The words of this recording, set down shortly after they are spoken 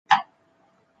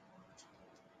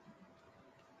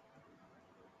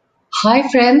Hi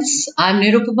friends, I am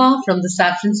Nirupama from the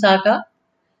saffron saga.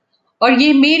 और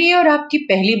ये मेरी और आपकी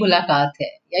पहली मुलाकात है,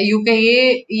 या यूं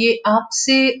कहिए ये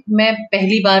आपसे मैं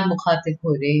पहली बार मुखातिब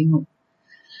हो रही हूँ।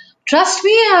 Trust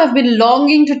me, I have been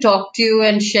longing to talk to you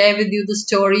and share with you the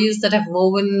stories that have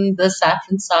woven the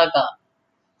saffron saga.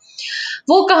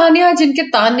 वो कहानियां जिनके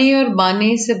ताने और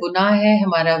बाने से बुना है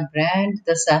हमारा brand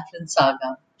the saffron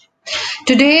saga.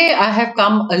 Today I have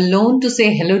come alone to say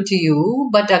hello to you,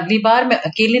 but अगली बार मैं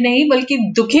अकेले नहीं बल्कि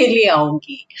दुकेली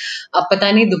आऊंगी। अब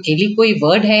पता नहीं दुकेली कोई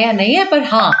वर्ड है या नहीं है, पर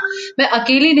हाँ, मैं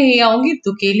अकेली नहीं आऊंगी,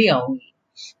 दुकेली आऊंगी।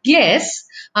 Yes,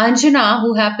 Anjana,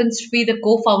 who happens to be the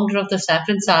co-founder of the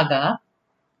Saffron Saga,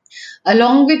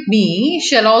 along with me,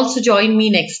 shall also join me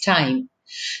next time.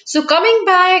 So coming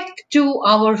back to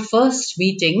our first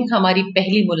meeting, हमारी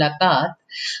पहली मुलाकात,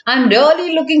 I'm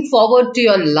really looking forward to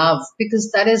your love because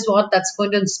that's going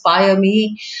to inspire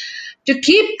me to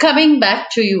keep coming back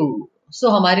to you.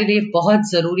 So हमारे लिए बहुत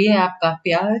जरूरी है आपका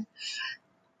प्यार,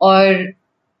 और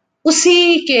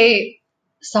उसी के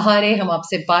सहारे हम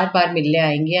आपसे बार बार मिलने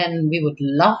आएंगे and we would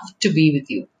love to be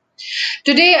with you.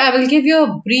 Today, I will give you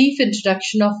a brief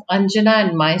introduction of Anjana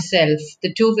and myself,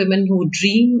 the two women who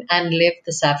dream and live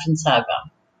the Saffron Saga.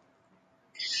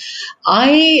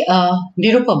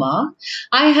 Nirupama,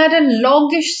 I had a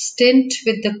longish stint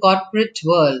with the corporate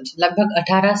world. लगभग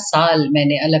 18 साल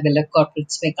मैंने अलग-अलग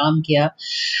corporates में काम किया,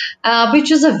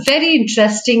 which was a very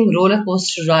interesting roller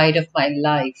coaster ride of my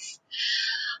life.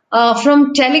 From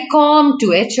telecom to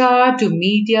HR to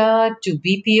media to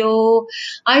BPO,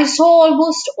 I saw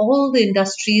almost all the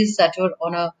industries that were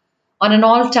on an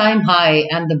all-time high,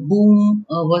 and the boom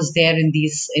was there in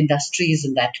these industries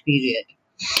in that period.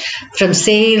 From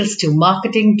sales to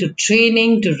marketing to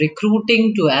training to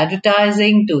recruiting to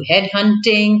advertising to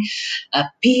headhunting,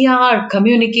 PR,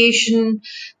 communication,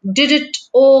 did it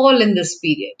all in this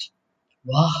period.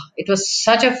 Wow, it was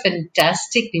such a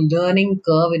fantastic learning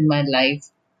curve in my life.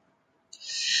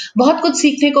 बहुत कुछ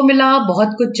सीखने को मिला,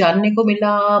 बहुत कुछ जानने को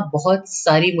मिला, बहुत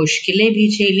सारी मुश्किलें भी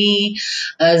झेली,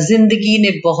 जिंदगी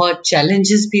ने बहुत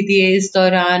चैलेंजेस भी दिए इस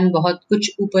दौरान, बहुत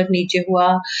कुछ ऊपर नीचे हुआ,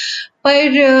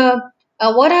 पर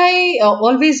what I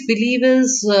always believe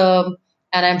is,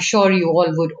 and I'm sure you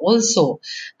all would also,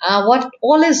 what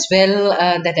all is well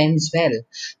that ends well.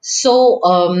 So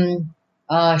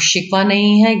शिकवा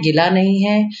नहीं है, गिला नहीं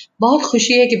है, बहुत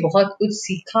खुशी है कि बहुत कुछ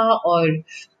सीखा और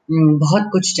बहुत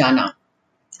कुछ जाना।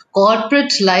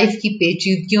 कॉर्पोरेट लाइफ की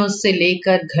पेचीदगियों से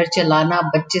लेकर घर चलाना,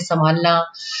 बच्चे संभालना,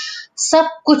 सब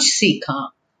कुछ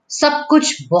सीखा, सब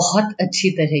कुछ बहुत अच्छी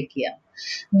तरह किया।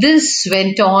 This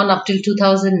went on up till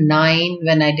 2009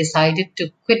 when I decided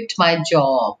to quit my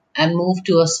job and move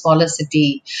to a smaller city,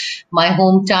 my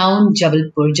hometown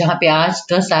Jabalpur, जहाँ पे आज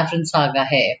The Saffron Saga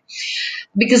है.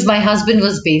 Because my husband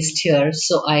was based here,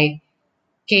 so I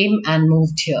came and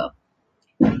moved here.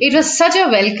 It was such a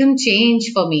welcome change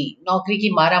for me. नौकरी की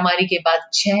मारामारी के बाद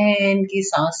चैन की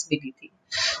सांस मिली थी।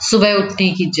 सुबह उठने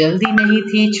की जल्दी नहीं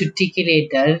थी, छुट्टी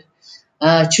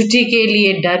के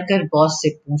लिए डर कर बॉस से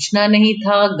पूछना नहीं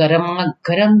था,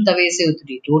 गरम तवे से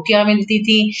उतरी रोटियां मिलती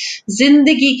थी,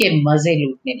 जिंदगी के मजे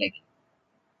लूटने लगी।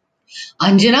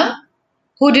 Anjana,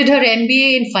 who did her MBA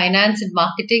in finance and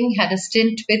marketing, had a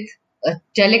stint with a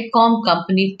telecom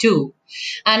company too,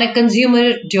 and a consumer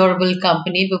durable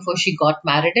company before she got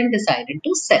married and decided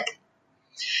to settle.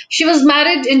 She was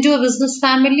married into a business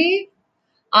family.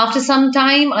 After some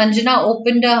time, Anjana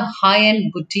opened a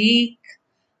high-end boutique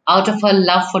out of her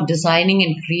love for designing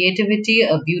and creativity,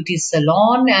 a beauty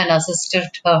salon, and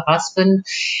assisted her husband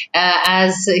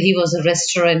as he was a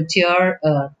restaurateur.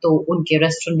 तो उनके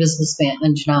restaurant business में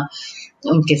अंजना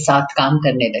उनके साथ काम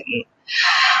करने लगी।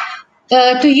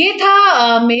 तो ये था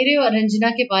मेरे और अंजना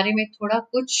के बारे में थोड़ा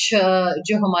कुछ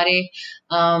जो हमारे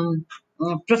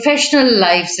प्रोफेशनल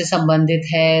लाइफ से संबंधित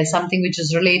है, something which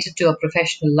is related to a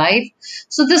professional life.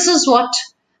 So this is what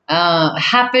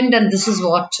happened and this is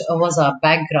what was our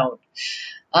background.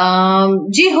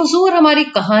 जी हुजूर, हमारी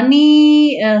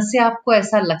कहानी से आपको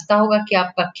ऐसा लगता होगा कि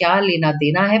आपका क्या लेना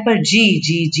देना है, पर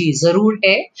जी जरूर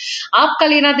है। आपका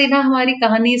लेना देना हमारी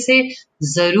कहानी से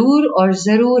जरूर और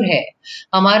जरूर है।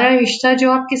 हमारा रिश्ता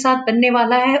जो आपके साथ बनने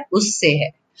वाला है उससे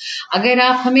है। अगर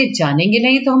आप हमें जानेंगे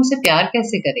नहीं तो हमसे प्यार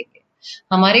कैसे करेंगे,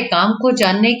 हमारे काम को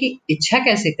जानने की इच्छा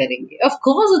कैसे करेंगे? Of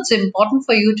course, it's important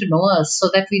for you to know us so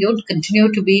that we don't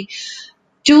continue to be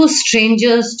two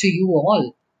strangers to you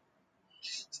all.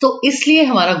 तो इसलिए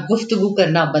हमारा गुफ्तगू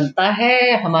करना बनता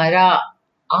है, हमारा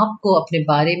आपको अपने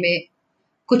बारे में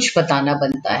कुछ बताना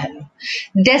बनता है।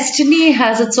 Destiny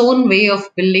has its own way of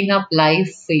building up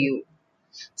life for you.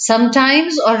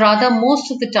 Sometimes, or rather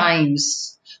most of the times,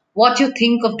 what you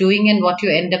think of doing and what you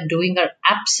end up doing are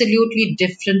absolutely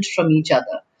different from each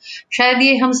other. शायद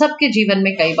ये हम सबके जीवन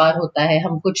में कई बार होता है,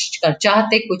 हम कुछ कर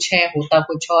चाहते कुछ है, होता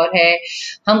कुछ और है,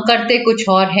 हम करते कुछ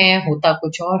और है, होता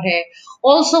कुछ और है.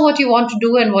 Also what you want to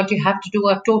do and what you have to do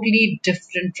are totally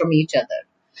different from each other.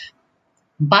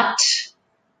 But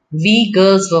we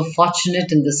girls were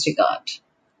fortunate in this regard.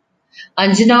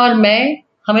 Anjana और मैं,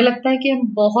 हमें लगता है कि हम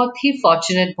बहुत ही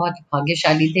फॉर्चुनेट, बहुत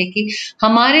भाग्यशाली थे कि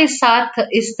हमारे साथ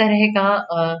इस तरह का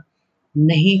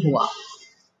नहीं हुआ.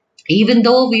 Even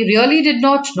though we really did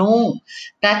not know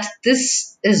that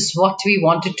this is what we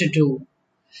wanted to do.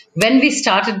 When we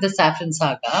started the Saffron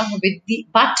Saga, with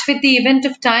the event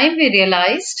of time, we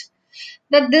realized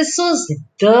that this was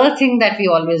the thing that we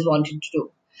always wanted to do.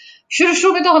 शुरू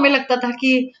शुरू में तो हमें लगता था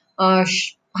कि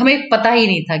हमें पता ही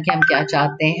नहीं था कि हम क्या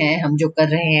चाहते हैं, हम जो कर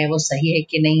रहे हैं वो सही है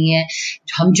कि नहीं है,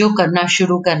 हम जो करना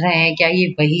शुरू कर रहे हैं क्या ये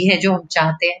वही है जो हम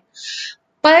चाहते हैं.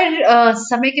 पर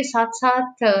समय के साथ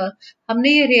साथ हमने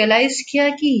ये रियलाइज किया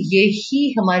कि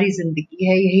यही हमारी जिंदगी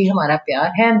है, यही हमारा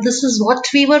प्यार है, and this is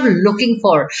what we were looking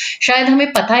for. शायद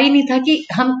हमें पता ही नहीं था कि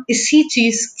हम इसी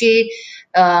चीज के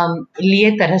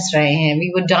लिए तरस रहे हैं. We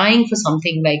were dying for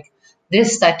something like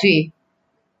this that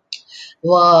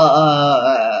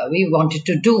we wanted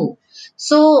to do.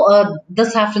 So the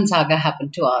Saffron Saga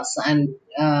happened to us, and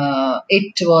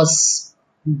it was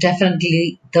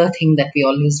definitely the thing that we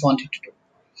always wanted to do.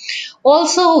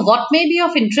 Also, what may be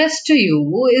of interest to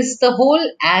you is the whole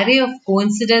array of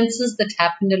coincidences that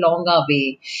happened along our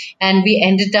way, and we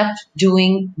ended up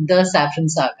doing the Saffron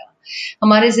Saga.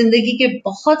 हमारे जिंदगी के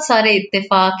बहुत सारे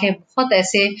इत्तेफाक हैं, बहुत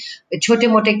ऐसे छोटे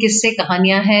मोटे किस्से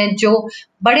कहानियां हैं जो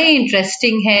बड़े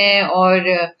इंटरेस्टिंग हैं और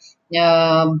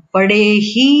बड़े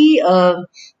ही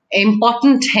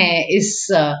इम्पोर्टेंट हैं इस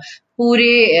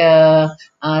पूरे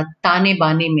ताने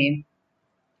बाने में.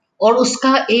 और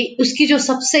उसकी जो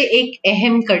सबसे एक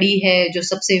अहम कड़ी है, जो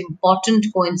सबसे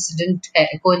इम्पोर्टेंट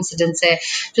कोइंसिडेंस है,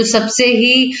 जो सबसे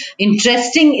ही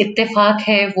इंटरेस्टिंग इत्तेफाक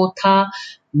है, वो था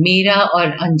मेरा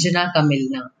और अंजना का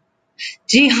मिलना.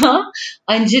 जी हाँ,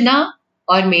 अंजना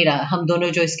और मेरा, हम दोनों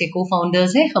जो इसके को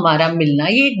फाउंडर्स हैं, हमारा मिलना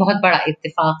ये एक बहुत बड़ा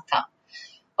इत्तेफाक था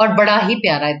और बड़ा ही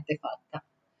प्यारा इत्तेफाक था.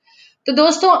 तो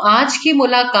दोस्तों, आज की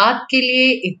मुलाकात के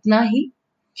लिए इतना ही.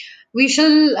 We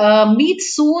shall meet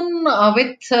soon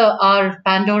with our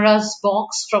Pandora's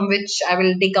box, from which I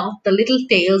will dig out the little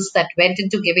tales that went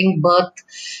into giving birth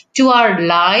to our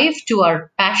life, to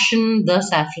our passion, the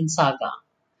Saffron Saga.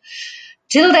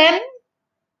 Till then,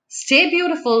 stay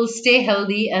beautiful, stay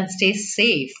healthy, and stay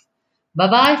safe. Bye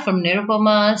bye from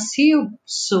Nirupama. See you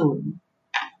soon.